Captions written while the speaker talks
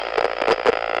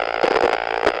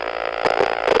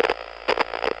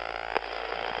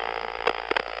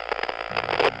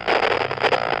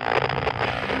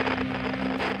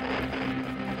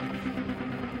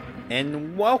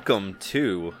Welcome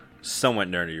to Somewhat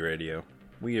Nerdy Radio.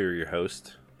 We are your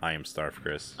host. I am Starf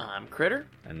Chris. I'm Critter.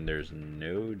 And there's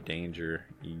no danger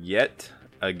yet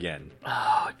again.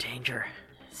 Oh, danger.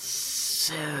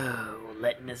 So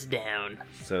letting us down.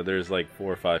 So there's like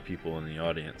 4 or 5 people in the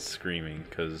audience screaming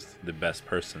because the best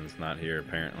person's not here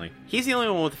apparently. He's the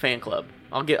only one with a fan club.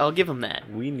 I'll give him that.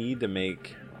 We need to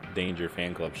make Danger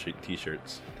Fan Club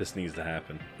t-shirts. This needs to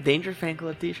happen. Danger Fan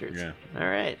Club t-shirts. Yeah. All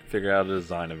right. Figure out a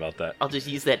design about that. I'll just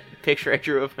use that picture I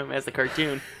drew of him as the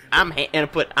cartoon. I'm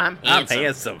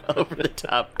handsome over the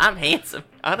top. I'm handsome.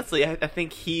 Honestly, I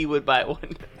think he would buy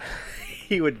one.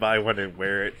 He would buy one and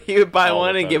wear it. He would buy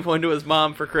one and give one to his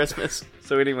mom for Christmas.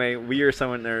 So anyway, we are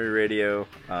Somewhat Nerdy Radio.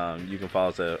 You can follow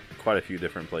us at quite a few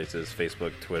different places.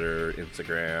 Facebook, Twitter,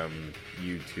 Instagram,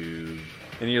 YouTube.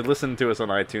 And you're listening to us on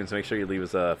iTunes, so make sure you leave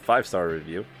us a 5-star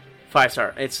review.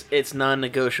 5-star. It's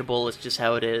non-negotiable. It's just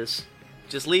how it is.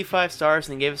 Just leave 5 stars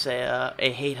and give us a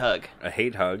hate hug. A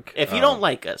hate hug. If you don't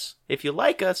like us. If you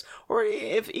like us, or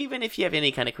even if you have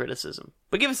any kind of criticism.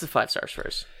 But give us the 5 stars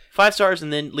first. 5 stars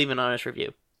and then leave an honest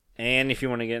review. And if you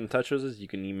want to get in touch with us, you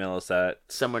can email us at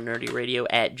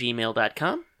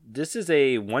somewhatnerdyradio@gmail.com. This is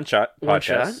a one-shot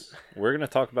podcast. We're going to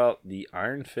talk about the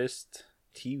Iron Fist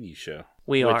TV show.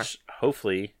 Which,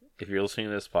 hopefully, if you're listening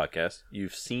to this podcast,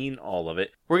 you've seen all of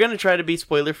it. We're going to try to be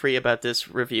spoiler-free about this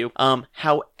review.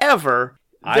 However,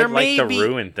 there I'd like to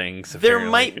ruin things, apparently. There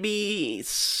might be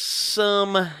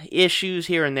some issues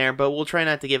here and there, but we'll try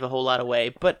not to give a whole lot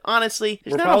away. But honestly,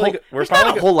 there's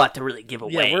not a whole lot to really give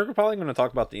away. Yeah, we're probably going to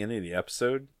talk about the end of the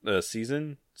episode,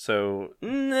 season. So,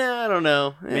 I don't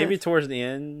know. Maybe towards the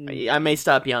end. I may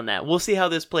stop you on that. We'll see how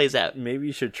this plays out. Maybe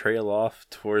you should trail off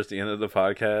towards the end of the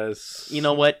podcast. You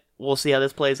know what? We'll see how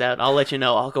this plays out. I'll let you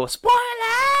know. I'll go, spoiler!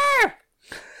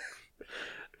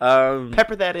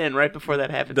 Pepper that in right before that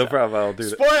happens. No problem. I'll do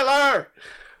that. Spoiler!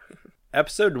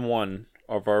 Episode 1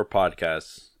 of our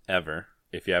podcast ever,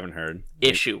 if you haven't heard.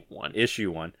 Issue 1.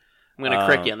 I'm going to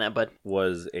correct you on that, bud.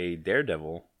 Was a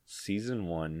Daredevil Season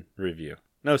 1 review.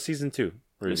 No, Season 2.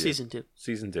 Review.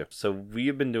 Season 2. So we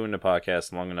have been doing the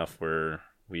podcast long enough where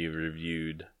we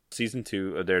reviewed Season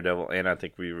 2 of Daredevil, and I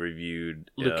think we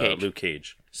reviewed Luke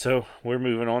Cage. So we're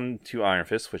moving on to Iron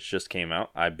Fist, which just came out.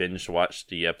 I binge watched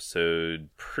the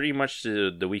episode pretty much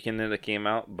the weekend that it came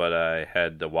out, but I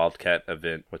had the Wildcat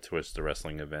event, which was the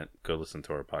wrestling event. Go listen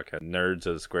to our podcast, Nerds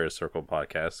of the Square Circle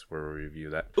podcast, where we review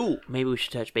that. Ooh, maybe we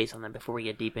should touch base on that before we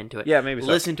get deep into it. Yeah, maybe so.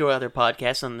 Listen to our other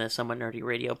podcasts on the Somewhat Nerdy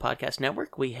Radio Podcast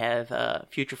Network. We have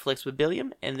Future Flicks with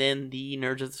Billiam, and then the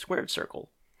Nerds of the Squared Circle.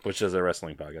 Which is a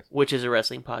wrestling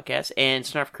podcast. And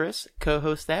Snarf Chris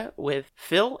co-hosts that with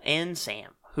Phil and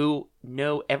Sam, who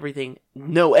know everything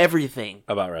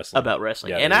about wrestling.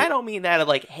 Yeah, and I don't mean that of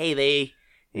like, hey, they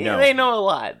know a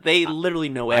lot. They literally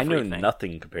know everything. I know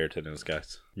nothing compared to those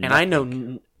guys. And I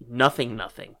know nothing.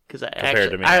 Because I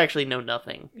actually know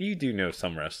nothing. You do know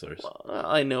some wrestlers. Well,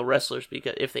 I know wrestlers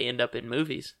because if they end up in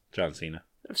movies. John Cena.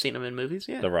 I've seen him in movies,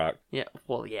 yeah. The Rock. Yeah,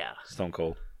 well, yeah. Stone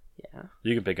Cold. Yeah.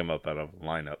 You can pick him up out of a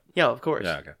lineup. Yeah, of course.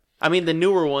 Yeah, okay. I mean, the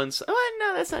newer ones... Oh,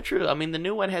 no, that's not true. I mean, the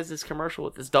new one has this commercial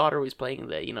with his daughter who's playing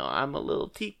the, I'm a little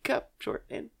teacup short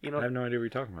man. I have no idea what you're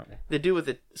talking about. The dude with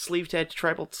the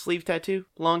tribal sleeve tattoo,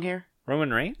 long hair.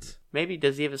 Roman Reigns? Maybe.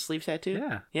 Does he have a sleeve tattoo?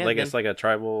 Yeah. It's like a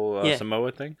tribal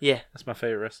Samoa thing? Yeah. That's my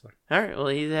favorite wrestler. All right, well,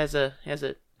 he has a...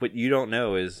 What you don't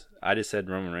know is, I just said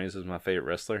Roman Reigns is my favorite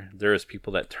wrestler. There is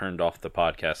people that turned off the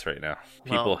podcast right now.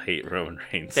 People hate Roman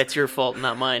Reigns. That's your fault,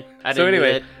 not mine. So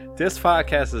anyway, this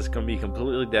podcast is going to be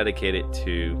completely dedicated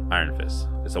to Iron Fist.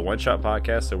 It's a one-shot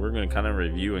podcast, so we're going to kind of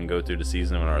review and go through the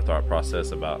season and our thought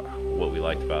process about what we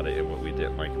liked about it and what we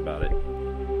didn't like about it.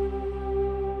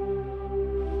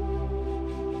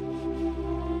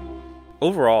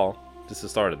 Overall, just to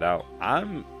start it out,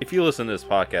 if you listen to this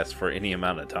podcast for any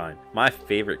amount of time, my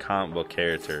favorite comic book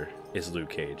character is Luke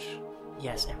Cage.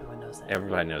 Yes, everyone knows that.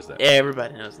 Everybody knows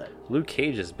that. Luke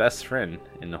Cage's best friend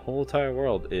in the whole entire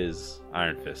world is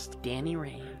Iron Fist. Danny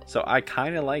Rand. So I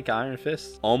kind of like Iron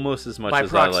Fist almost as much by as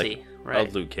proxy, I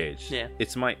like Luke Cage. Yeah.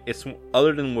 It's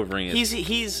other than Wolverine.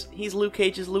 He's Luke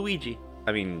Cage's Luigi.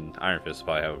 I mean, Iron Fist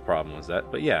probably have a problem with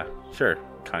that, but yeah, sure.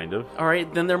 Kind of. All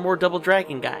right, then they're more Double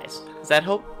Dragon guys. Is that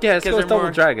hope? Yeah, it's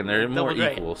Double Dragon. They're more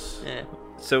equals. Yeah.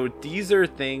 So these are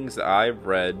things that I've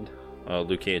read,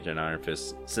 Luke Cage and Iron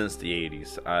Fist, since the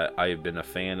 80s. I've been a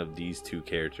fan of these two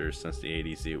characters since the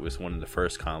 80s. It was one of the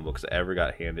first comic books that ever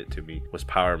got handed to me was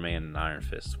Power Man and Iron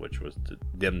Fist, which was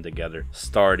them together,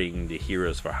 starting the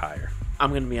Heroes for Hire.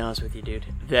 I'm going to be honest with you, dude.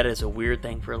 That is a weird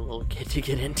thing for a little kid to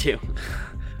get into.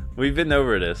 We've been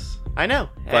over this. I know.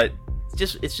 But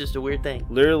it's just a weird thing.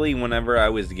 Literally, whenever I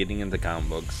was getting into comic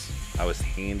books, I was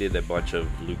handed a bunch of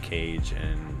Luke Cage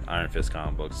and Iron Fist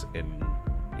comic books, and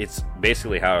it's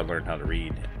basically how I learned how to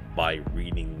read, by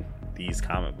reading these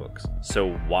comic books.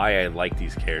 So why I like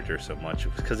these characters so much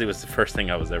was because it was the first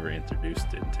thing I was ever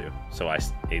introduced into. So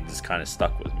it just kind of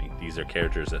stuck with me. These are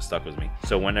characters that stuck with me.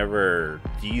 So whenever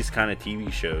these kind of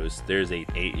TV shows, there's a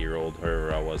 8-year-old,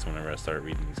 whoever I was whenever I started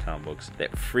reading these comic books,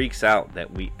 that freaks out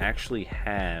that we actually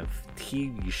have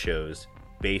TV shows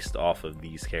based off of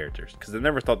these characters, because I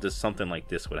never thought something like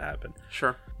this would happen.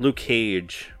 Sure. Luke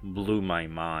Cage blew my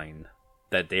mind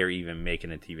that they're even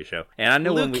making a TV show. And I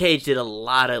know Luke Cage did a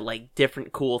lot of like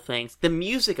different cool things. The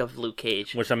music of Luke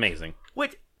Cage, which is amazing.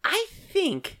 Which I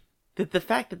think that the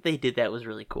fact that they did that was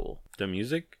really cool. The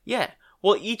music? Yeah.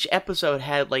 Well, each episode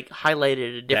had like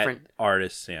highlighted a different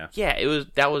artist. Yeah. Yeah,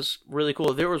 that was really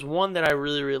cool. There was one that I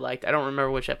really, really liked. I don't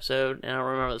remember which episode, and I don't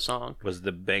remember the song. Was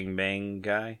the Bang Bang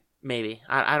guy? Maybe.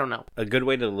 I don't know. A good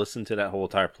way to listen to that whole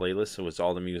entire playlist was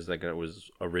all the music that was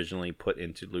originally put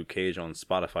into Luke Cage. On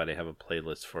Spotify, they have a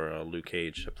playlist for Luke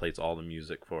Cage that plays all the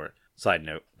music for it. Side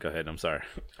note. Go ahead. I'm sorry.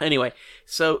 Anyway,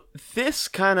 so this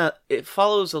it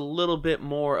follows a little bit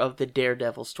more of the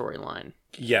Daredevil storyline.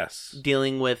 Yes.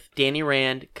 Dealing with Danny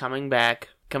Rand coming back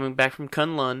from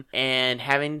Kunlun and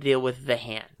having to deal with the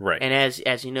Hand. Right. And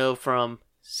as you know from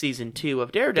season 2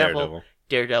 of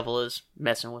Daredevil is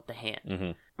messing with the Hand.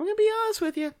 Mm-hmm. I'm going to be honest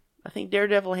with you. I think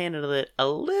Daredevil handled it a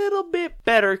little bit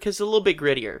better because it's a little bit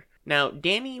grittier. Now,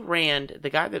 Danny Rand,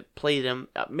 the guy that played him,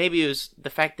 maybe it was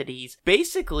the fact that he's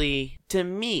basically, to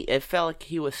me, it felt like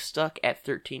he was stuck at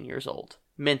 13 years old,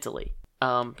 mentally.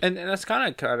 And that's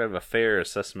kind of a fair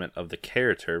assessment of the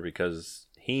character, because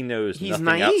he knows he's nothing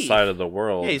naive. Outside of the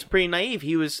world. Yeah, he's pretty naive.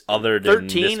 He was other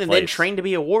 13 and then trained to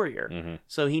be a warrior. Mm-hmm.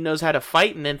 So he knows how to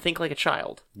fight and then think like a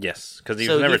child. Yes, because he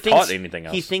was never taught anything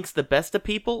else. He thinks the best of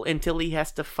people until he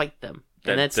has to fight them.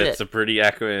 And that's it. That's a pretty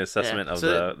accurate assessment of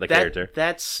the character.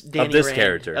 That's Danny of this Rand,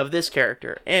 character. Of this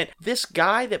character. And this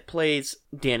guy that plays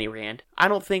Danny Rand, I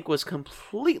don't think was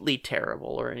completely terrible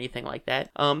or anything like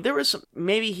that. There was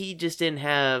maybe he just didn't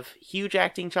have huge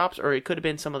acting chops, or it could have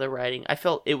been some of the writing. I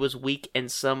felt it was weak in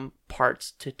some parts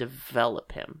to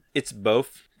develop him. It's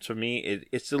both. For me,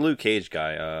 it's the Luke Cage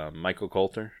guy, Michael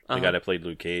Colter, the guy that played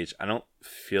Luke Cage. I don't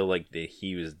feel like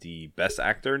he was the best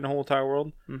actor in the whole entire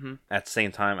world. Mm-hmm. At the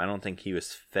same time, I don't think he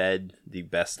was fed the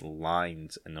best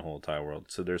lines in the whole entire world.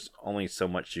 So there's only so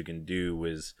much you can do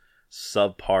with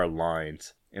subpar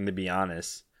lines. And to be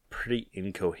honest, pretty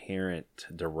incoherent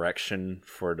direction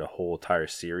for the whole entire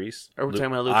series. Are we talking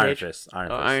about Luke Cage?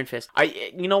 Iron Fist.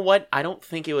 You know what? I don't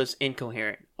think it was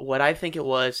incoherent. What I think it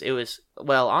was,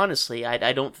 well, honestly,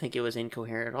 I don't think it was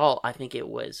incoherent at all. I think it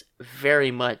was very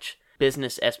much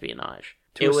business espionage.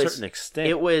 To a certain extent.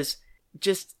 It was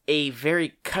just a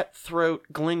very cutthroat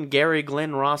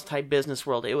Glenn Ross type business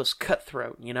world. It was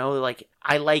cutthroat, like,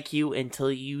 I like you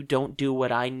until you don't do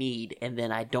what I need, and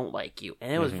then I don't like you.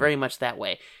 And it was very much that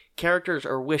way. Characters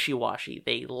are wishy-washy.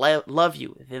 They love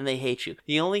you, then they hate you.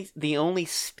 The only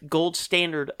gold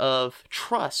standard of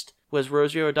trust was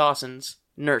Rosario Dawson's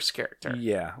nurse character.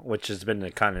 Yeah, which has been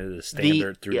the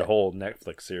standard through the whole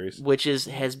Netflix series. Which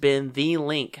has been the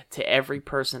link to every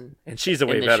person. And she's a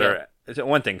way better.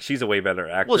 One thing, she's a way better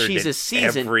actor. Well, she's a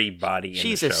seasoned everybody.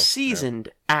 She's a seasoned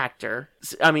actor.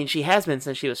 I mean, she has been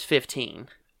since she was 15.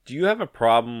 Do you have a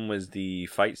problem with the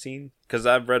fight scene? Because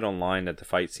I've read online that the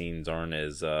fight scenes aren't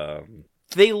as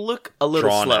they look a little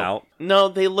drawn slow. Out. No,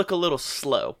 they look a little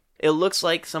slow. It looks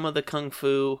like some of the kung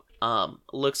fu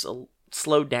looks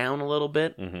slowed down a little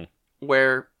bit. Mm-hmm.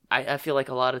 Where I feel like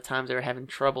a lot of times they were having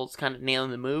trouble kind of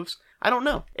nailing the moves. I don't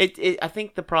know. I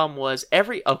think the problem was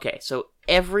every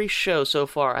show so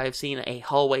far I've seen a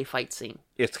hallway fight scene.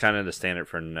 It's kind of the standard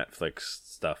for Netflix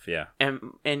stuff, yeah.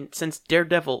 And since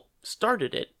Daredevil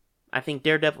started it, I think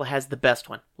Daredevil has the best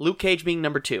one. Luke Cage being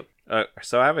number 2.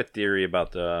 So I have a theory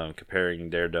about comparing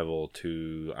Daredevil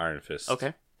to Iron Fist.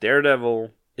 Okay.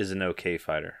 Daredevil is an okay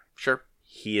fighter. Sure.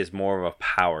 He is more of a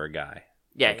power guy.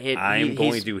 Yeah, I'm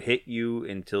going to hit you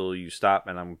until you stop,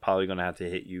 and I'm probably going to have to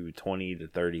hit you 20 to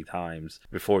 30 times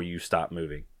before you stop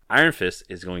moving. Iron Fist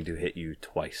is going to hit you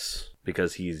twice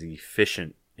because he's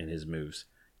efficient in his moves.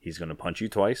 He's going to punch you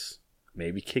twice,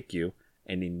 maybe kick you,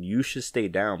 and then you should stay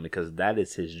down because that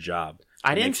is his job.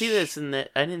 I didn't see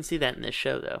that in this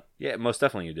show though. Yeah, most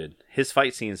definitely you did. His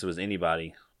fight scenes was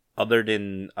anybody other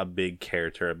than a big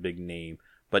character, a big name,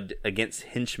 but against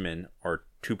henchmen or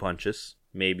 2 punches,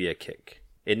 maybe a kick.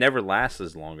 It never lasts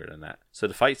as longer than that. So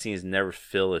the fight scenes never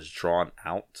feel as drawn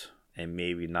out and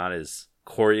maybe not as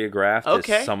choreographed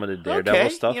as some of the Daredevil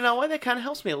stuff. You know what? That kind of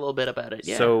helps me a little bit about it.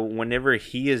 Yeah. So whenever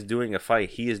he is doing a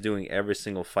fight, he is doing every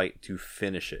single fight to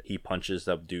finish it. He punches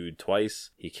up dude twice.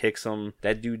 He kicks him.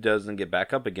 That dude doesn't get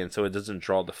back up again, so it doesn't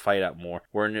draw the fight out more.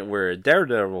 Where a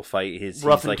Daredevil fight, he's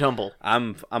rough and like, tumble.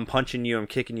 I'm punching you. I'm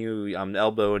kicking you. I'm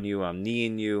elbowing you. I'm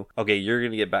kneeing you. Okay, you're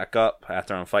gonna get back up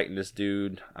after I'm fighting this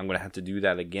dude. I'm gonna have to do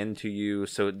that again to you.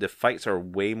 So the fights are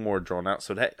way more drawn out.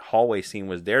 So that hallway scene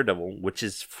was Daredevil, which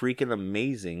is freaking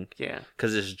amazing. Yeah,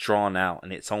 because it's drawn out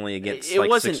and it's only against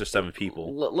like 6 or 7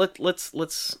 people.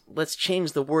 Let's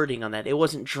change the wording on that. It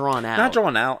wasn't drawn out. Not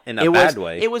drawn out in a bad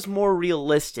way. It was more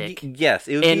realistic. Yes,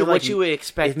 it would and be what you would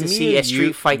expect to see a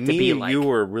street fight to be like. You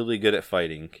were really good at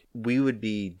fighting. We would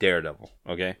be Daredevil.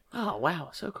 Okay. Oh wow,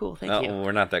 so cool! Thank you. Well,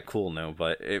 we're not that cool, no,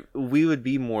 but we would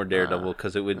be more Daredevil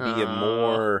because it would be a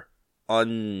more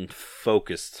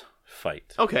unfocused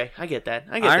fight. Okay, I get that.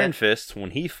 Iron Fist,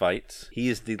 when he fights, he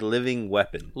is the living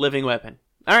weapon. Living weapon.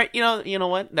 All right, you know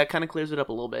what? That kind of clears it up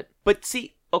a little bit. But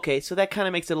see, okay, so that kind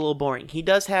of makes it a little boring. He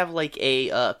does have like a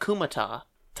Kumata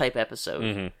type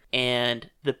episode, and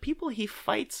the people he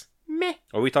fights, meh.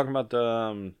 Are we talking about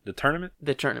the tournament?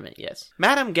 The tournament, yes.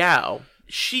 Madame Gao,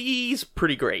 she's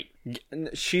pretty great.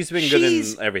 She's been good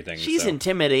in everything. She's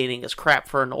intimidating as crap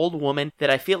for an old woman that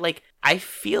I feel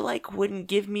like wouldn't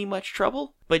give me much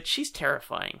trouble, but she's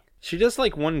terrifying. She does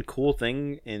like one cool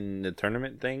thing in the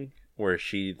tournament thing where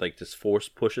she like just force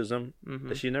pushes him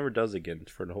that she never does again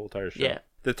for the whole entire show. Yeah.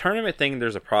 The tournament thing,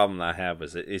 there's a problem I have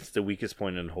is it's the weakest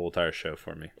point in the whole entire show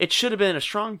for me. It should have been a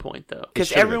strong point though,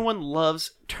 because everyone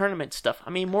loves tournament stuff. I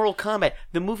mean, Mortal Kombat,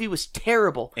 the movie was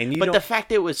terrible, but the fact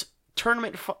that it was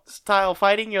tournament style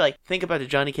fighting, you're like, think about the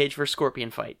Johnny Cage versus Scorpion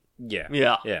fight.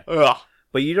 Yeah. Ugh.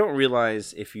 But you don't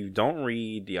realize, if you don't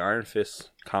read the Iron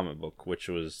Fist comic book, which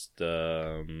was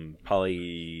the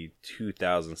probably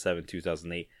 2007,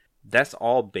 2008, that's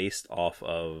all based off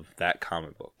of that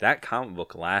comic book. That comic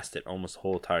book lasted almost the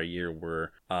whole entire year,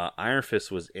 where Iron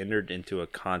Fist was entered into a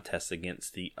contest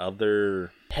against the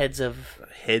other heads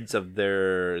of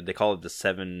their, they call it the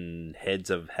 7 heads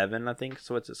of heaven, I think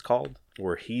so it's called,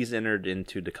 where he's entered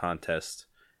into the contest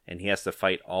and he has to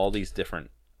fight all these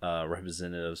different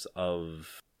representatives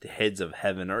of the heads of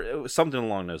heaven or something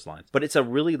along those lines. But it's a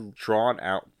really drawn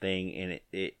out thing, and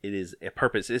it is a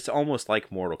purpose. It's almost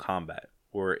like Mortal Kombat,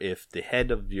 where if the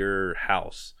head of your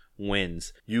house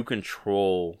wins, you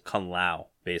control Kung Lao,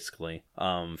 basically,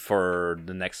 for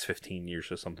the next 15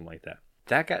 years or something like that.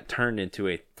 That got turned into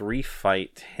a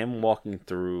 3-fight, him walking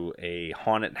through a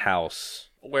haunted house.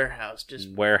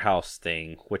 Warehouse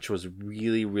thing, which was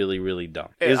really, really, really dumb.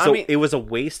 It was a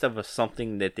waste of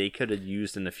something that they could have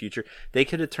used in the future. They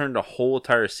could have turned a whole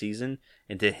entire season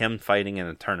into him fighting in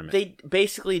a tournament. They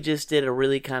basically just did a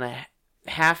really kind of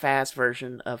half-ass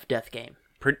version of Death Game.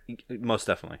 Most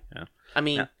definitely, yeah. I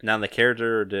mean, now the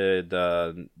character,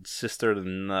 the sister of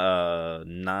the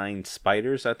 9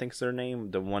 spiders, I think is their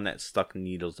name, the one that stuck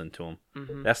needles into him.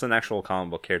 Mm-hmm. That's an actual comic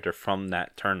book character from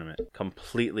that tournament.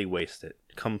 Completely wasted.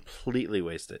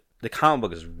 The comic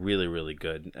book is really, really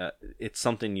good. It's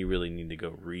something you really need to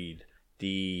go read.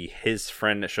 His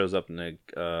friend that shows up in the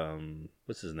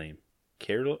what's his name?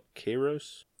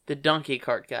 Kairos? The donkey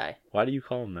cart guy. Why do you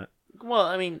call him that? Well,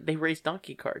 I mean, they race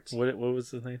donkey carts. What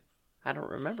was his name? I don't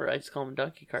remember. I just call him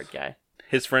Donkey Cart Guy.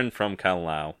 His friend from Kung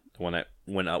Lao, the one that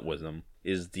went up with him,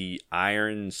 is the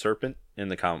Iron Serpent in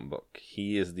the comic book.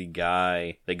 He is the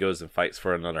guy that goes and fights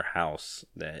for another house.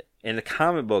 That in the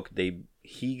comic book,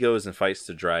 he goes and fights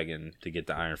the dragon to get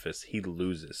the Iron Fist. He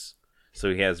loses,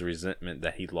 so he has resentment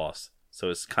that he lost. So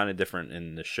it's kind of different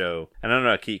in the show. And I don't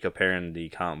know, I keep comparing the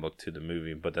comic book to the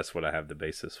movie, but that's what I have the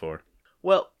basis for.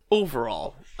 Well,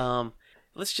 overall,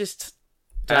 let's just...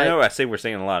 I know I say we're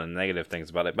saying a lot of negative things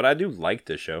about it, but I do like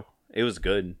this show. It was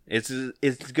good. It's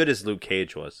as good as Luke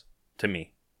Cage was, to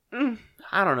me.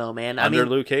 I don't know, man.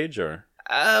 Luke Cage, or?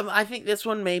 I think this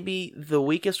one may be the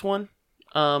weakest one,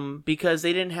 because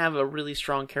they didn't have a really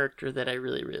strong character that I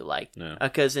really, really liked. No.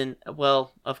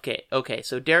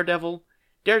 So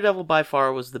Daredevil by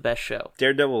far was the best show.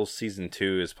 Daredevil Season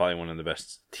 2 is probably one of the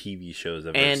best TV shows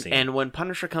I've ever seen. And when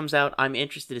Punisher comes out, I'm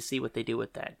interested to see what they do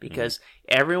with that. Because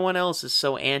everyone else is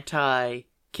so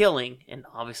anti-killing, and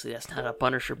obviously that's not a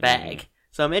Punisher bag.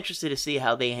 So I'm interested to see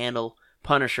how they handle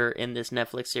Punisher in this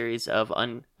Netflix series of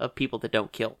people that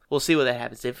don't kill. We'll see what that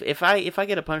happens. If I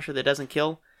get a Punisher that doesn't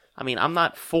kill, I mean, I'm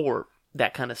not for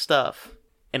that kind of stuff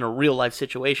in a real-life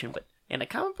situation. But in a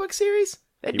comic book series...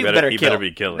 That dude better be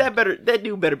killing. That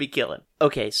dude better be killing.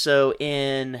 Okay, so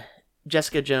in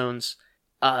Jessica Jones,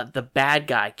 the bad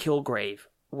guy, Kilgrave,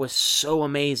 was so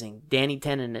amazing. Daniel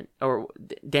Tennant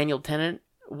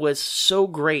was so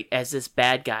great as this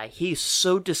bad guy. He's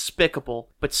so despicable,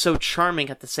 but so charming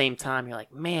at the same time. You're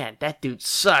like, man, that dude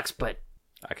sucks, but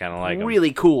I kind of like him.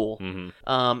 Really cool.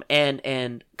 Mm-hmm.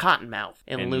 And Cottonmouth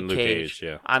and Luke Cage.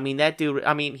 Yeah. I mean, that dude,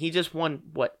 he just won,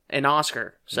 an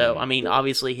Oscar. So,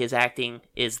 obviously his acting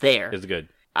is there. It's good.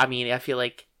 I mean, I feel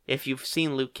like if you've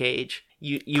seen Luke Cage,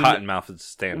 you Cottonmouth is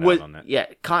standout on that. Yeah,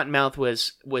 Cottonmouth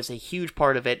was a huge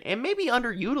part of it, and maybe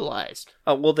underutilized.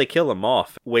 Oh well, they kill him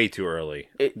off way too early.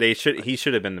 He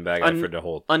should have been the bad guy for the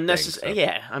whole thing. So.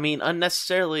 Yeah,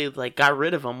 unnecessarily got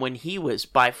rid of him when he was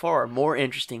by far a more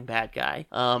interesting bad guy.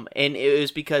 And it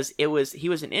was because he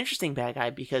was an interesting bad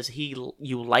guy because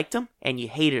you liked him and you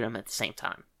hated him at the same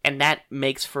time, and that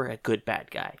makes for a good bad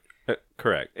guy.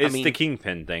 Correct. The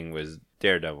Kingpin thing was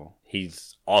Daredevil.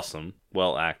 He's awesome,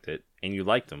 well acted. And you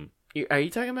liked him. Are you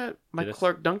talking about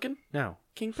Clark Duncan? No.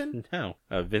 Kingpin? No.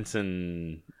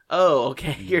 Vincent... Oh,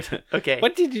 okay. You're okay.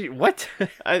 What?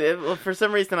 Well, for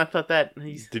some reason, I thought that...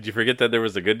 Did you forget that there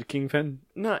was a good Kingpin?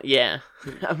 No, yeah.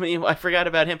 I forgot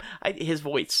about him. His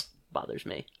voice bothers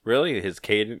me. Really? His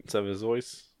cadence of his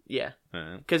voice? Yeah.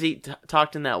 Because he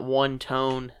talked in that one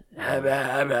tone. So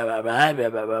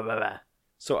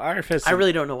Iron Fist... I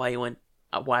really don't know why I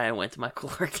went to Michael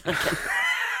Clark Duncan.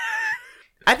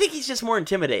 I think he's just more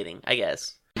intimidating, I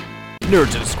guess.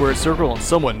 Nerds in a Squared Circle on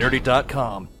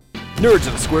SomewhatNerdy.com. Nerds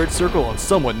in a Squared Circle on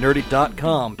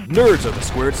SomewhatNerdy.com. Nerds of the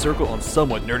Squared Circle on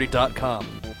SomewhatNerdy.com.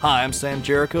 Hi, I'm Sam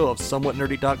Jericho of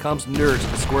SomewhatNerdy.com's Nerds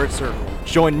in the Squared Circle.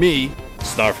 Join me,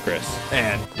 Snarf Chris,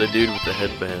 and the dude with the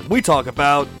headband. We talk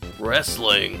about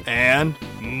wrestling and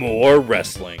more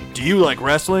wrestling. Do you like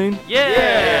wrestling?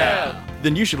 Yeah!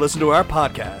 Then you should listen to our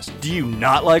podcast. Do you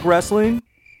not like wrestling?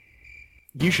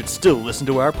 You should still listen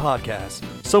to our podcast,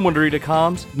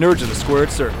 SomewhatNerdy.com's Nerds in the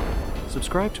Squared Circle.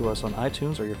 Subscribe to us on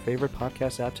iTunes or your favorite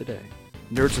podcast app today.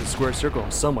 Nerds in the Squared Circle on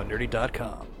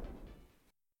SomewhatNerdy.com.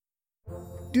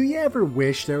 Do you ever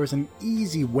wish there was an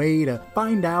easy way to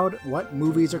find out what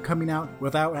movies are coming out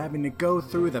without having to go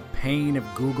through the pain of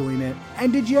Googling it?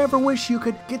 And did you ever wish you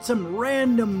could get some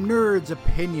random nerd's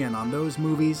opinion on those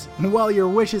movies? Well, your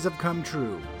wishes have come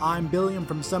true. I'm Billiam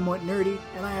from Somewhat Nerdy,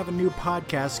 and I have a new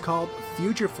podcast called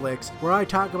Future Flicks, where I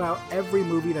talk about every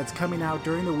movie that's coming out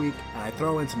during the week, and I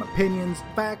throw in some opinions,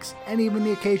 facts, and even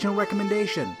the occasional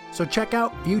recommendation. So check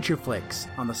out Future Flicks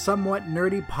on the Somewhat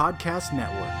Nerdy Podcast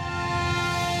Network.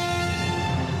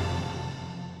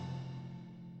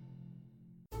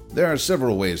 There are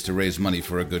several ways to raise money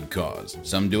for a good cause.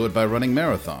 Some do it by running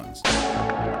marathons.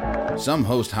 Some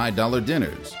host high-dollar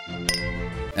dinners.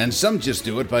 And some just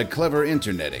do it by clever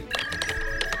interneting.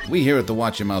 We here at the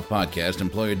Watch Your Mouth podcast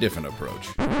employ a different approach.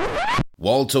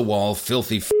 Wall-to-wall,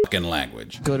 filthy fucking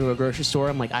language. Go to a grocery store,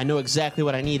 I'm like, I know exactly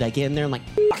what I need. I get in there, I'm like,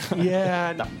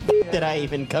 yeah, the did I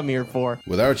even come here for?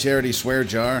 With our charity swear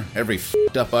jar, every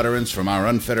fucked up utterance from our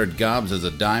unfettered gobs is a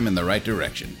dime in the right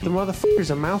direction. The motherfucker's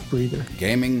a mouth breather.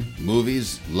 Gaming,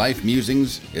 movies, life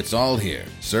musings, it's all here.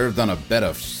 Served on a bed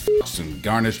of fucks and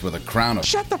garnished with a crown of...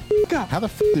 Shut the fuck up! How the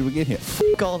fuck did we get here?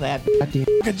 Fuck all that goddamn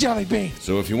jelly bean.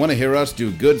 So if you want to hear us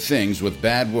do good things with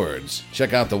bad words,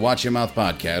 check out the Watch Your Mouth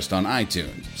podcast on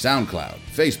iTunes, SoundCloud,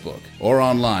 Facebook, or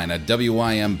online at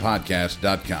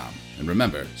wympodcast.com. And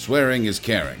remember, swearing is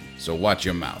caring, so watch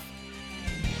your mouth.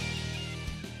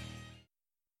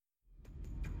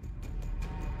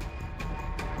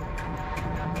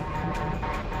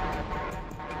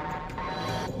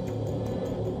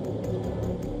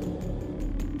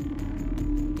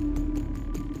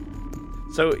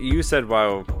 So you said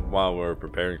while we're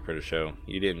preparing for the show,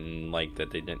 you didn't like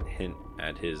that they didn't hint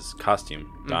at his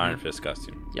costume, the Iron Fist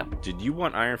costume. Yeah. Did you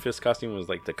want Iron Fist costume was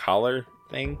like the collar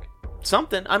thing?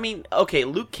 Something. I mean, okay,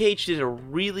 Luke Cage did a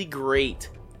really great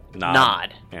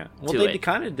nod. Yeah. Well, they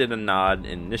kind of did a nod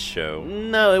in this show.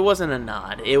 No, it wasn't a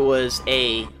nod. It was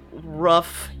a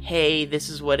rough, hey, this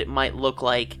is what it might look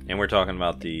like. And we're talking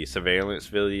about the surveillance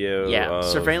video. Yeah,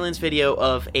 surveillance video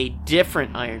of a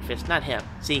different Iron Fist, not him.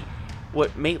 See,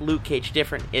 what made Luke Cage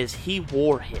different is he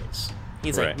wore his.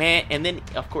 He's like, man, and then,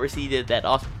 of course, he did that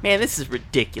awesome, man, this is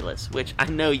ridiculous, which I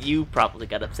know you probably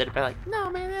got upset about, like, no,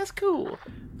 man, that's cool.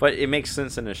 But it makes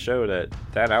sense in the show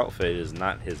that outfit is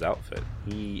not his outfit.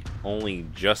 He only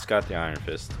just got the Iron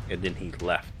Fist, and then he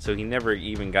left. So he never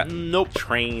even got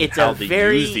trained how to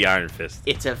use the Iron Fist.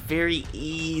 It's a very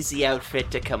easy outfit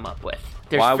to come up with.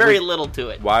 There's very little to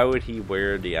it. Why would he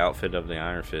wear the outfit of the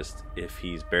Iron Fist if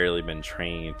he's barely been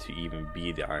trained to even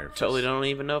be the Iron Fist? Totally don't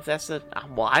even know if that's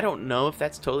I don't know if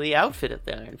that's totally the outfit of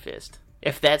the Iron Fist.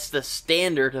 If that's the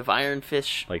standard of Iron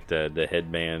Fist. Like the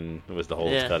headband with the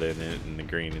holes cut in it and the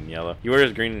green and yellow. He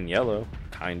wears green and yellow.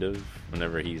 kind of.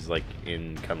 Whenever he's like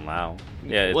in Kung Lao,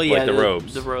 yeah, well, like the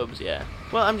robes. The robes, yeah.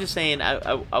 Well, I'm just saying,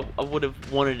 I would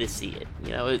have wanted to see it.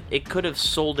 You know, it could have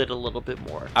sold it a little bit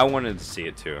more. I wanted to see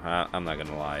it too. I'm not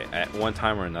gonna lie. At one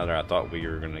time or another, I thought we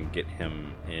were gonna get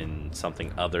him in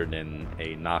something other than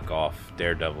a knockoff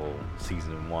Daredevil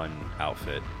season 1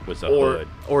 outfit with a hood,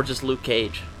 or just Luke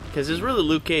Cage, because there's really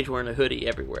Luke Cage wearing a hoodie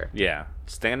everywhere. Yeah,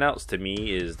 standouts to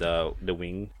me is the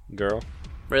Wing girl.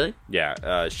 Really?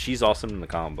 Yeah, she's awesome in the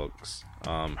comic books.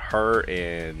 Her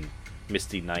and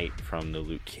Misty Knight from the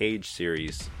Luke Cage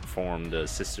series form the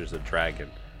Sisters of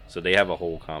Dragon. So they have a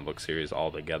whole comic book series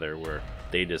all together where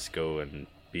they just go and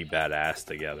be badass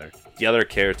together. The other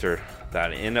character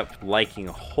that I end up liking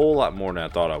a whole lot more than I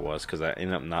thought I was, because I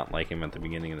ended up not liking him at the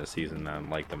beginning of the season, and I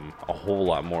liked him a whole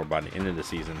lot more by the end of the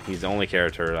season. He's the only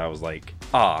character that I was like,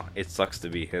 it sucks to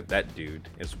be hit. That dude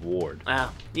is Ward. Wow.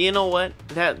 You know what?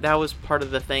 That was part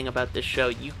of the thing about this show.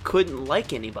 You couldn't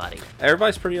like anybody.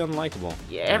 Everybody's pretty unlikable.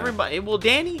 Yeah, everybody. Well,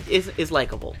 Danny is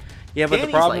likable. Yeah, but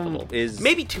Danny's the problem likable. is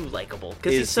maybe too likable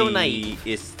because he's so naive.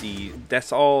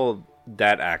 That's all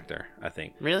that actor, I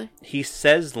think. Really? He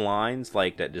says lines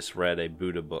like that just read a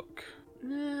Buddha book.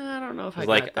 I don't know if I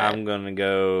like, got that. I'm gonna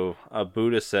go.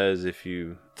 Buddha says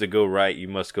to go right, you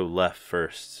must go left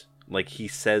first. Like, he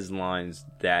says lines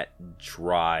that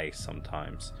dry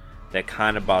sometimes. That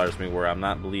kind of bothers me, where I'm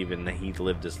not believing that he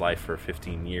lived his life for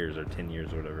 15 years or 10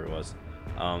 years or whatever it was.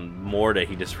 More that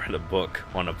he just read a book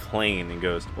on a plane and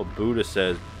goes, well, Buddha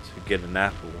says to get an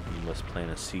apple, you must plant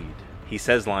a seed. He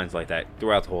says lines like that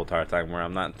throughout the whole entire time, where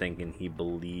I'm not thinking he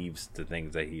believes the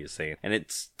things that he is saying. And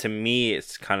to me,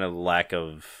 it's kind of lack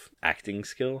of acting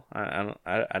skill. I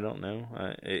don't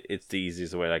know. It's the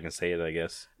easiest way I can say it, I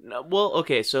guess. No, well,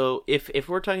 okay, so if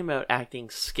we're talking about acting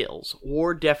skills,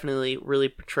 Ward definitely really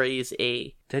portrays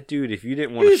that dude. If you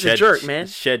didn't want to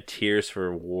shed tears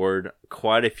for Ward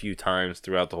quite a few times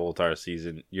throughout the whole entire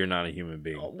season, you're not a human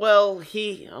being. Well,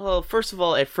 first of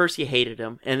all, at first you hated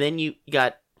him, and then you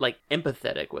got like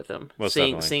empathetic with him,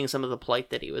 seeing some of the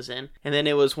plight that he was in, and then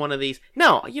it was one of these.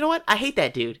 No, you know what? I hate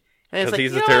that dude. Because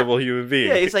he's a terrible human being.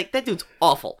 Yeah, he's like, that dude's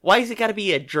awful. Why has he got to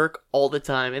be a jerk all the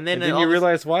time? And then you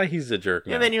realize why he's a jerk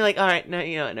now. And then you're like, all right, no,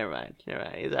 you know what, never mind,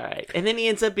 he's all right. And then he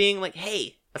ends up being like,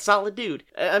 hey, a solid dude.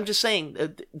 I'm just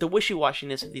saying, the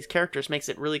wishy-washiness of these characters makes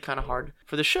it really kind of hard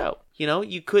for the show. You know,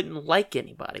 you couldn't like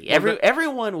anybody.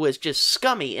 Everyone was just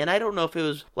scummy, and I don't know if it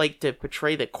was like to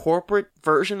portray the corporate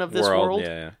version of this world.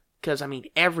 Yeah. Because, I mean,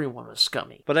 everyone was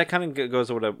scummy. But that kind of goes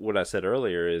to what I said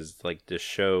earlier, is like the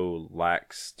show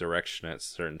lacks direction at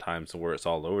certain times where it's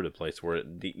all over the place, where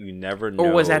you never know.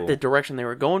 Or was that the direction they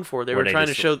were going for? They were trying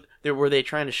to show. Were they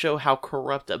trying to show how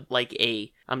corrupt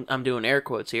I'm doing air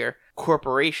quotes here,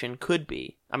 corporation could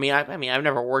be? I mean, I've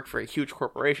never worked for a huge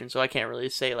corporation, so I can't really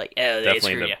say like,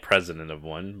 definitely the president of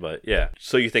one, but yeah.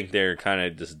 So you think they're kind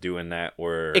of just doing that,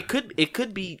 or it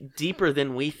could be deeper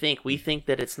than we think. We think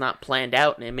that it's not planned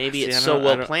out, and maybe it's so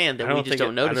well planned that we just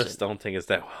don't notice it. I just don't think it's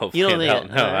that well planned out.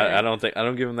 No, I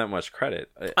don't give them that much credit.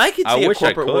 I could see a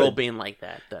corporate world being like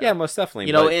that, though. Yeah, most definitely.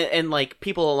 You know, and like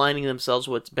people aligning themselves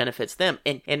with what benefits them,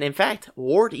 and in fact,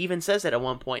 Ward even says that at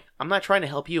one point. I'm not trying to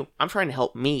help you. I'm trying to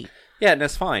help me. Yeah, and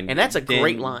that's fine. And that's a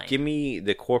great line. Give me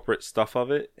the corporate stuff of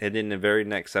it, and in the very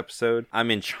next episode, I'm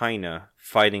in China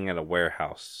fighting at a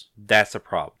warehouse. That's a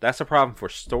problem. That's a problem for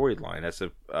storyline. That's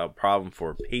a problem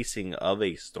for pacing of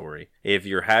a story. If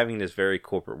you're having this very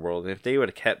corporate world, and if they would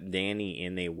have kept Danny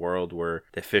in a world where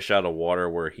the fish out of water,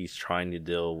 where he's trying to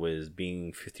deal with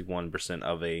being 51%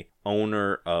 of a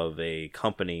owner of a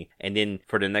company, and then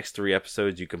for the next 3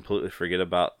 episodes you completely forget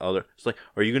about other. It's like,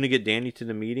 are you going to get Danny to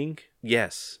the meeting?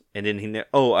 Yes. And then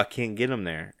I can't get him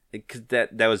there. Because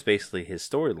that was basically his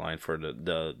storyline for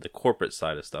the corporate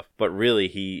side of stuff. But really,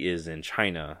 he is in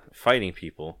China fighting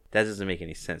people. That doesn't make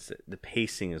any sense. The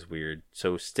pacing is weird.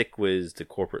 So stick with the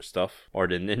corporate stuff or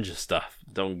the ninja stuff.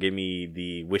 Don't give me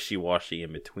the wishy-washy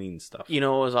in-between stuff. You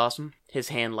know what was awesome? His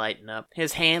hand lighting up.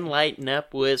 His hand lighting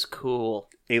up was cool.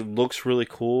 It looks really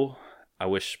cool. I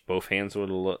wish both hands would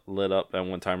have lit up at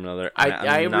one time or another.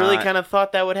 I really kind of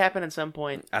thought that would happen at some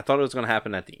point. I thought it was going to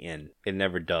happen at the end. It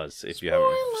never does. If you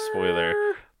haven't, spoiler.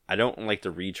 I don't like the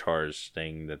recharge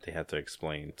thing that they have to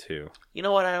explain too. You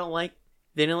know what I don't like?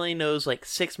 They only knows like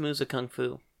 6 moves of kung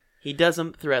fu. He does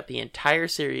them throughout the entire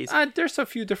series. There's a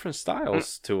few different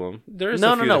styles to him.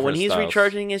 No. When he's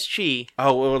recharging his chi.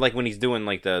 Oh, well, like when he's doing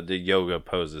like the yoga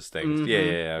poses things. Mm-hmm.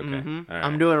 Yeah. Okay. Mm-hmm. Right.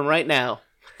 I'm doing it right now.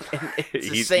 And it's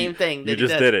the same thing. You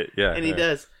just did it, yeah. And he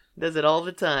does it all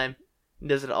the time. He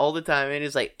does it all the time, and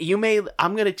he's like,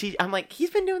 I'm gonna teach. I'm like,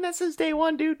 he's been doing that since day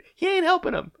one, dude. He ain't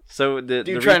helping him. So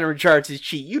trying to recharge his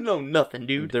chi. You know nothing,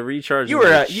 dude. The recharge. You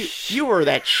were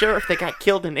that sheriff that got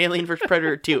killed in Alien vs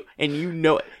Predator 2, and you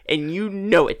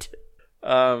know it.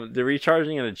 The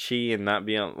recharging of the chi and not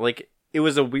being like, it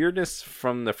was a weirdness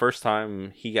from the first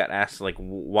time he got asked, like,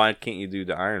 why can't you do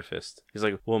the Iron Fist? He's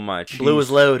like, well, my chi blew his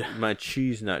load. My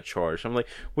chi's not charged. I'm like,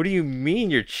 what do you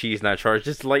mean your chi's not charged?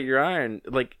 Just light your iron.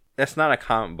 Like, that's not a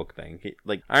comic book thing.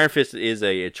 Like, Iron Fist is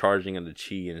a charging of the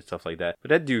chi and stuff like that. But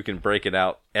that dude can break it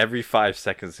out every 5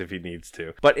 seconds if he needs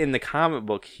to. But in the comic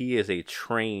book, he is a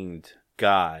trained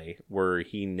guy where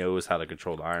he knows how to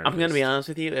control the Iron Fist. I'm gonna be honest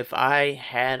with you, if I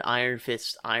had Iron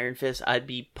Fist, I'd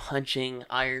be punching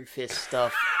Iron Fist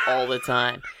stuff all the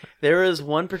time. There was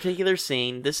one particular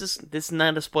scene, this is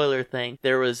not a spoiler thing,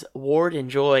 there was Ward and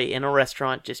Joy in a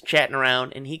restaurant just chatting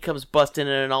around, and he comes busting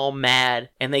in and all mad,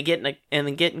 and they get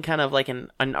in kind of like an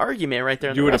argument right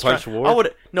there in the restaurant. You would have punched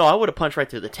Ward? I would have punched right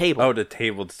through the table. Oh, the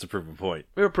table to prove a point.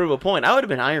 We would prove a point. I would have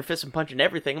been Iron Fist and punching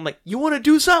everything. I'm like, you want to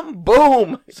do something?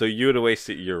 Boom! So you would have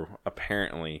wasted your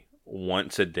apparently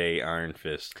once a day Iron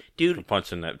Fist, dude,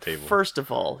 punching that table. First of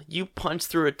all, you punch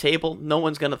through a table, no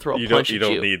one's gonna throw a punch at you. You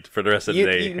don't need for the rest of the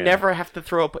day. You never have to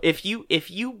throw if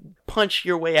you punch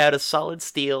your way out of solid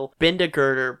steel, bend a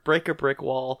girder, break a brick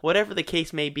wall, whatever the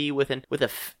case may be, with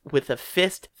a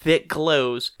fist that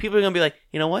glows, people are gonna be like,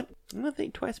 you know what? I'm gonna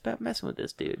think twice about messing with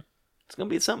this dude. It's gonna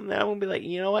be something that I'm gonna be like,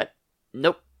 you know what?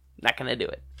 Nope, not gonna do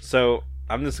it. So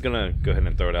I'm just gonna go ahead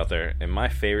and throw it out there. And my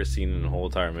favorite scene in the whole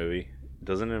entire movie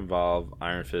doesn't involve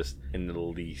Iron Fist in the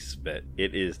least bit.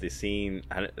 It is the scene.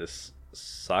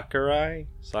 Sakurai.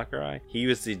 He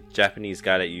was the Japanese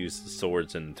guy that used the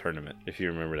swords in the tournament. If you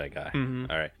remember that guy. Mm-hmm.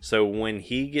 All right. So when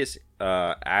he gets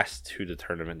asked to the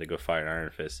tournament to go fight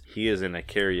Iron Fist, he is in a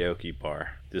karaoke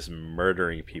bar, just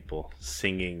murdering people,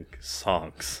 singing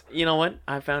songs. You know what?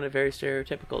 I found it very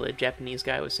stereotypical that a Japanese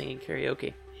guy was singing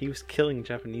karaoke. He was killing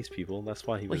Japanese people. That's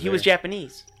why he was. Well, he was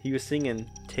Japanese. He was singing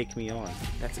 "Take Me On."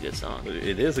 That's a good song.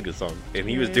 It is a good song, and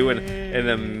he was doing an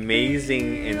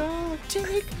amazing.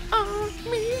 Take on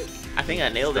me. I think I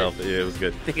nailed it. Yeah, it was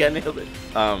good. I think I nailed it.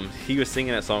 He was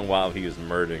singing that song while he was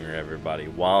murdering everybody,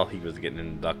 while he was getting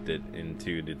inducted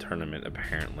into the tournament,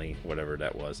 apparently, whatever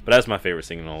that was. But that's my favorite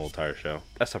scene in the whole entire show.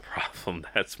 That's a problem.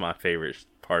 That's my favorite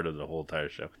part of the whole entire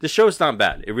show. The show's not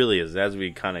bad. It really is. As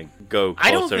we kind of go closer,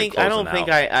 I don't think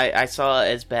I saw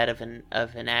as bad of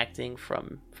an acting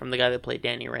from the guy that played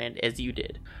Danny Rand as you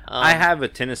did. I have a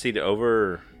tendency to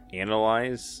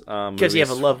overanalyze because you have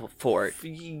a love for it.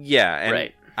 Yeah, and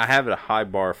right. I have a high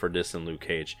bar for this in Luke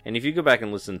Cage. And if you go back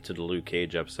and listen to the Luke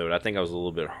Cage episode, I think I was a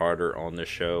little bit harder on this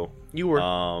show. You were.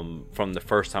 From the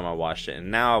first time I watched it.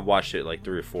 And now I've watched it like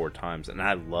 3 or 4 times. And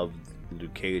I love the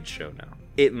Luke Cage show now.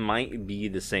 It might be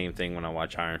the same thing when I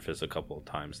watch Iron Fist a couple of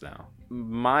times now.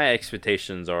 My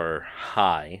expectations are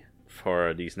high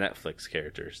for these Netflix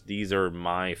characters. These are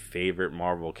my favorite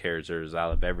Marvel characters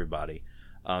out of everybody.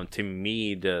 To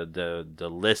me, the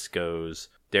list goes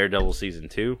Daredevil Season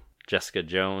 2, Jessica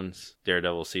Jones,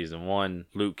 Daredevil Season 1,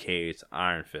 Luke Cage,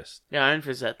 Iron Fist. Yeah, Iron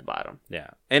Fist is at the bottom. Yeah.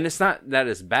 And it's not that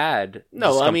it's bad.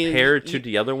 No, I mean, compared to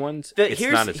the other ones, it's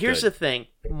not as good. Here's the thing.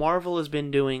 Marvel has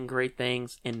been doing great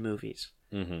things in movies.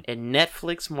 Mm-hmm. And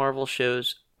Netflix Marvel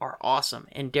shows are awesome.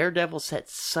 And Daredevil set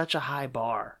such a high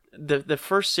bar. The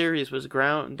first series was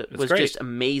just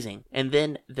amazing. And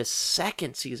then the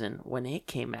second season, when it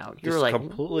came out, you were like,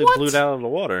 completely what? blew it out of the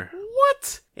water.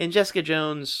 What? And Jessica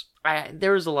Jones,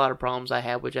 there was a lot of problems I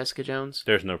had with Jessica Jones.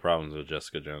 There's no problems with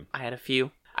Jessica Jones. I had a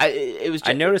few.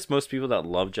 I noticed most people that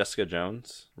love Jessica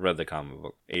Jones read the comic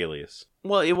book Alias.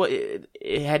 Well,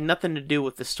 it had nothing to do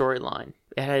with the storyline.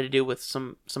 It had to do with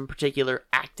some particular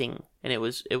acting, and it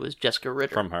was Jessica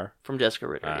Ritter. From Jessica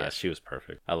Ritter. Yes, she was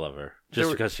perfect. I love her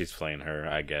because she's playing her.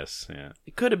 I guess. Yeah,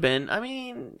 it could have been. I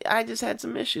mean, I just had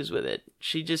some issues with it.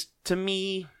 She just, to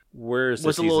me, was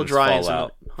a little dry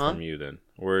from you. Then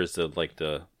where is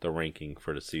the ranking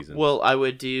for the season? Well, I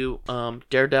would do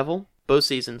Daredevil, both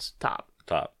seasons top.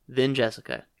 Then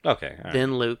Jessica. Okay.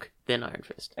 Then Luke. Then Iron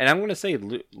Fist. And I'm going to say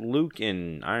Luke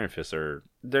and Iron Fist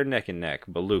they're neck and neck,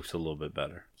 but Luke's a little bit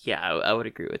better. Yeah, I would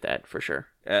agree with that for sure.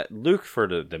 Luke for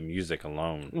the music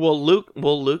alone. Well, Luke,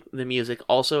 the music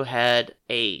also had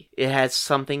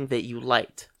something that you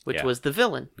liked, which was the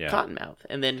villain, Cottonmouth.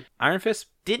 And then Iron Fist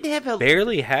didn't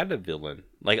barely had a villain,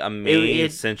 like a main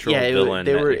central villain.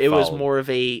 It was more of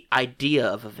a idea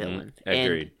of a villain.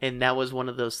 Agreed. And that was one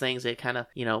of those things that kind of,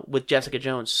 with Jessica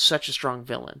Jones, such a strong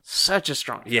villain.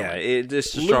 Yeah, it's the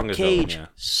strongest Luke Cage, villain,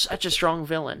 such a strong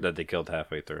villain. That they killed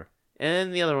halfway through.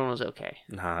 And the other one was okay.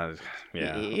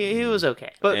 Yeah. He was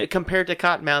okay. But compared to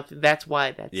Cottonmouth, that's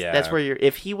why that's where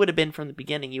if he would have been from the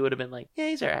beginning, you would have been like, yeah,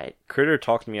 he's all right. Critter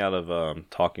talked me out of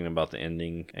talking about the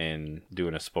ending and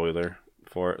doing a spoiler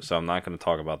for it, so I'm not going to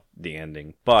talk about the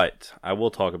ending. But I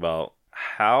will talk about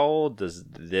how does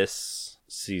this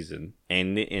season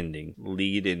and the ending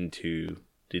lead into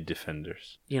the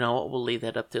Defenders. You know what? We'll leave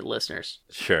that up to the listeners.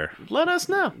 Sure. Let us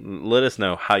know. Let us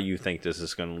know how you think this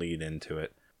is going to lead into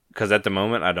it. Because at the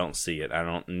moment, I don't see it. I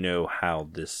don't know how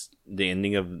the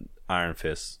ending of Iron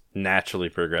Fist naturally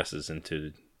progresses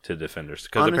into Defenders.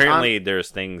 Because apparently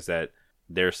there's things that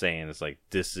they're saying is like,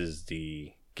 this is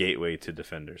the gateway to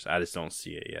Defenders. I just don't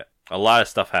see it yet. A lot of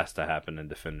stuff has to happen in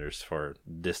Defenders for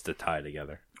this to tie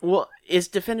together. Well, is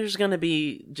Defenders going to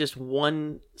be just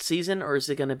one season, or is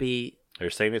it going to be... They're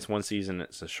saying it's one season,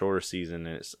 it's a shorter season,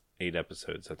 and it's 8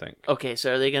 episodes, I think. Okay,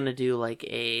 so are they going to do like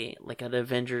an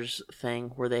Avengers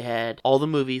thing where they had all the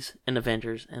movies in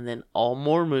Avengers and then all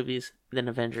more movies than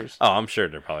Avengers? Oh, I'm sure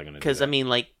they're probably going to do that. Because, I mean,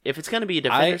 like, if it's going to be a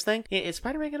Defenders thing, is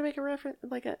Spider-Man going to make a reference,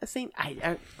 like a scene?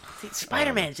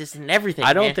 Spider-Man's just in everything,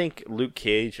 I don't think Luke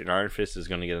Cage and Iron Fist is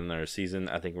going to get another season.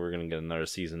 I think we're going to get another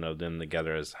season of them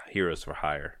together as heroes for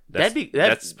hire.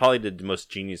 That's probably the most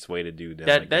genius way to do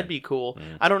that. That'd be cool.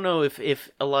 Mm. I don't know if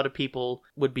a lot of people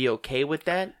would be okay with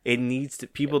that.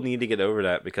 People need to get over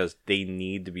that because they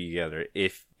need to be together.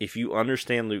 If you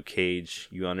understand Luke Cage,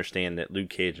 you understand that Luke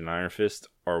Cage and Iron Fist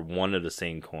are one of the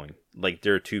same coin. Like,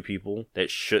 there are two people that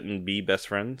shouldn't be best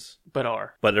friends. But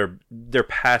are. But they're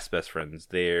past best friends.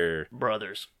 They're...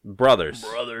 Brothers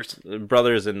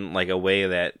in, like, a way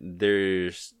that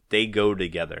they go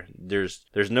together. There's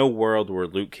no world where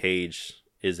Luke Cage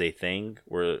is a thing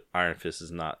where Iron Fist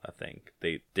is not a thing.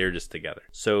 They're just together.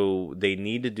 So they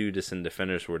need to do this in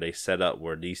Defenders where they set up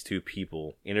where these two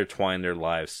people intertwine their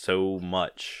lives so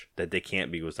much that they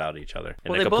can't be without each other.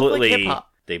 And they both like hip-hop.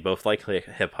 They both like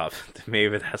hip-hop.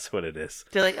 Maybe that's what it is.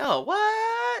 They're like, oh,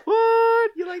 what?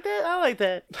 What? You like that? I like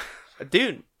that.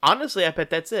 Dude, honestly, I bet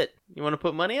that's it. You want to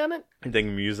put money on it? You think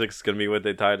music's going to be what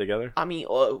they tie together? I mean,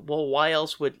 well, why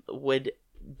else would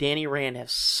Danny Rand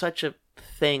have such a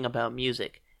thing about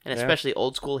music? And especially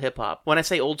old school hip hop. When I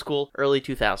say old school, early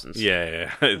 2000s.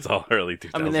 Yeah. It's all early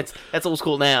 2000s. I mean, that's old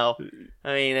school now.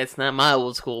 I mean, it's not my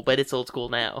old school, but it's old school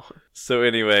now. So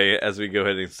anyway, as we go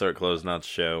ahead and start closing out the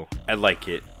show, I like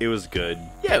it. It was good.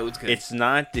 Yeah, it was good. It's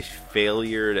not the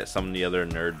failure that some of the other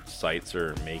nerd sites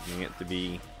are making it to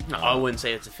be. No, I wouldn't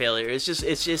say it's a failure. It's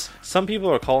just... Some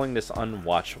people are calling this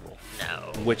unwatchable.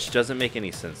 No. Which doesn't make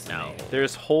any sense to me.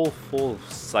 There's whole full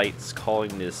sites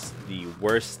calling this the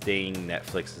worst thing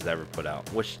Netflix has ever put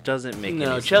out, which doesn't make any sense.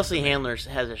 No, Chelsea Handler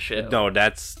has a show. No,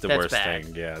 that's the worst bad.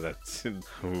 thing. Yeah, that's...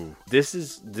 Ooh. This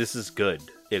is good.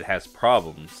 It has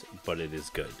problems, but it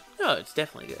is good. No, it's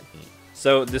definitely good.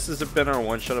 So this has been our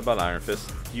one shot about Iron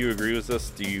Fist. Do you agree with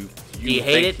us? Do you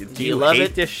hate it? Do you love hate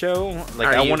it? This show? Like,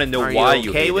 I want to know why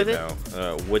you hate with it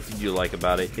now. What did you like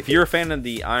about it? If you're a fan of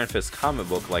the Iron Fist comic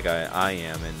book, like I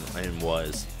am and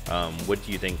was, what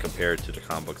do you think compared to the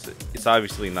comic books? It's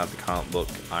obviously not the comic book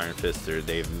Iron Fist.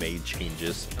 They've made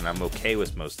changes, and I'm okay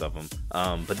with most of them.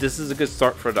 But this is a good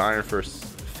start for the Iron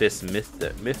Fist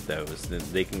myth though, is that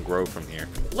they can grow from here.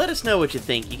 Let us know what you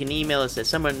think. You can email us at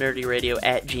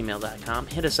somewhatnerdyradio@gmail.com.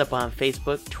 Hit us up on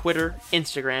Facebook, Twitter,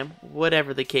 Instagram,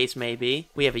 whatever the case may be.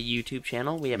 We have a YouTube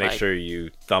channel. Make sure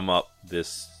you thumb up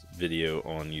this video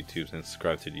on YouTube and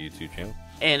subscribe to the YouTube channel.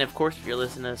 And of course, if you're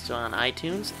listening to us on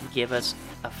iTunes, give us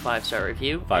a 5-star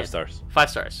review. 5 stars. 5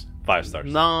 stars. 5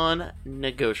 stars.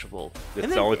 Non-negotiable.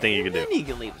 It's the only thing you can do. Then you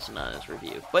can leave us an honest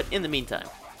review. But in the meantime,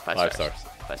 5 stars.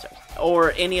 5 stars.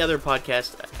 Or any other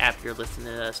podcast app you're listening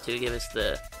to us to, give us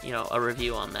a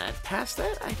review on that. Past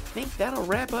that, I think that'll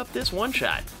wrap up this one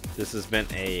shot. This has been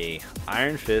a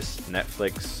Iron Fist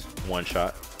Netflix one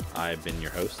shot. I've been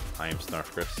your host. I am Snarf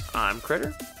Chris. I'm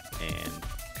Critter. And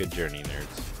good journey,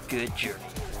 nerds. Good journey,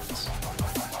 nerds.